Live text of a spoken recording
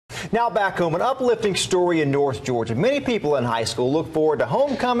Now back home, an uplifting story in North Georgia. Many people in high school look forward to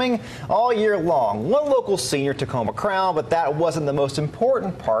homecoming all year long. One local senior took home a crown, but that wasn't the most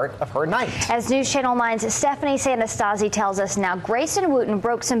important part of her night. As News Channel 9's Stephanie Sanastasi tells us now, Grayson Wooten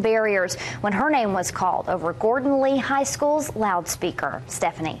broke some barriers when her name was called over Gordon Lee High School's loudspeaker.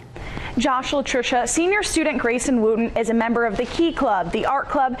 Stephanie. Josh Latricia, senior student Grayson Wooten is a member of the Key Club, the Art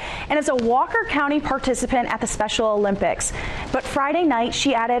Club, and is a Walker County participant at the Special Olympics. But Friday night,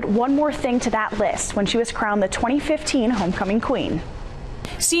 she added one more thing to that list when she was crowned the 2015 Homecoming Queen.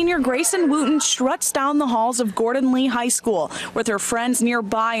 Senior Grayson Wooten struts down the halls of Gordon Lee High School with her friends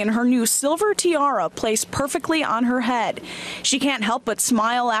nearby and her new silver tiara placed perfectly on her head. She can't help but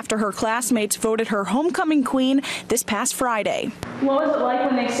smile after her classmates voted her homecoming queen this past Friday. What was it like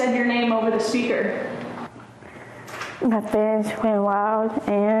when they said your name over the speaker? My parents went wild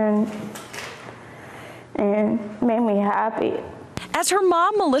and made me happy. As her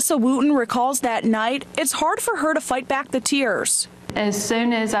mom, Melissa Wooten, recalls that night, it's hard for her to fight back the tears. As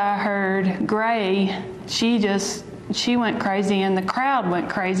soon as I heard Gray, she went crazy and the crowd went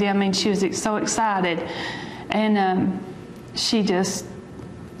crazy. I mean, she was so excited. And I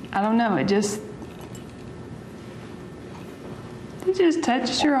don't know, it just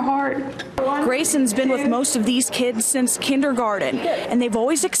touches your heart. Grayson's been with most of these kids since kindergarten, and they've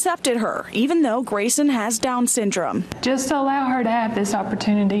always accepted her, even though Grayson has Down syndrome. Just to allow her to have this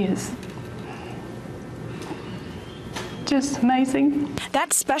opportunity is just amazing.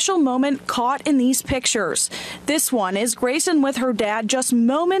 That special moment caught in these pictures. This one is Grayson with her dad just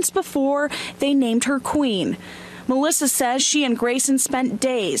moments before they named her queen. Melissa says she and Grayson spent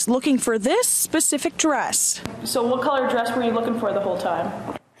days looking for this specific dress. So what color dress were you looking for the whole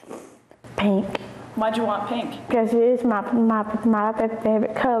time? Pink. Why'd you want pink? Because it is my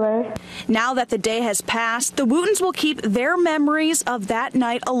favorite color. Now that the day has passed, the Wootens will keep their memories of that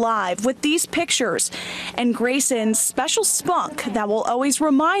night alive with these pictures and Grayson's special spunk that will always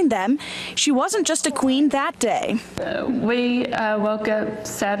remind them she wasn't just a queen that day. We woke up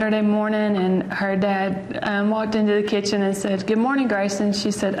Saturday morning and her dad walked into the kitchen and said, "Good morning, Grayson."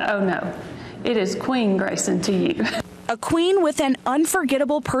 She said, "Oh no, it is Queen Grayson to you." A queen with an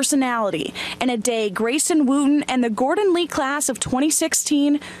unforgettable personality, and a day Grayson Wooten and the Gordon Lee class of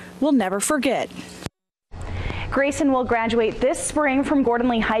 2016 will never forget. Grayson will graduate this spring from Gordon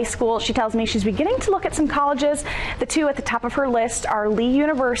Lee High School. She tells me she's beginning to look at some colleges. The two at the top of her list are Lee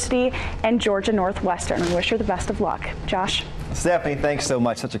University and Georgia Northwestern. We wish her the best of luck. Josh? Stephanie, thanks so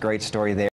much. Such a great story there.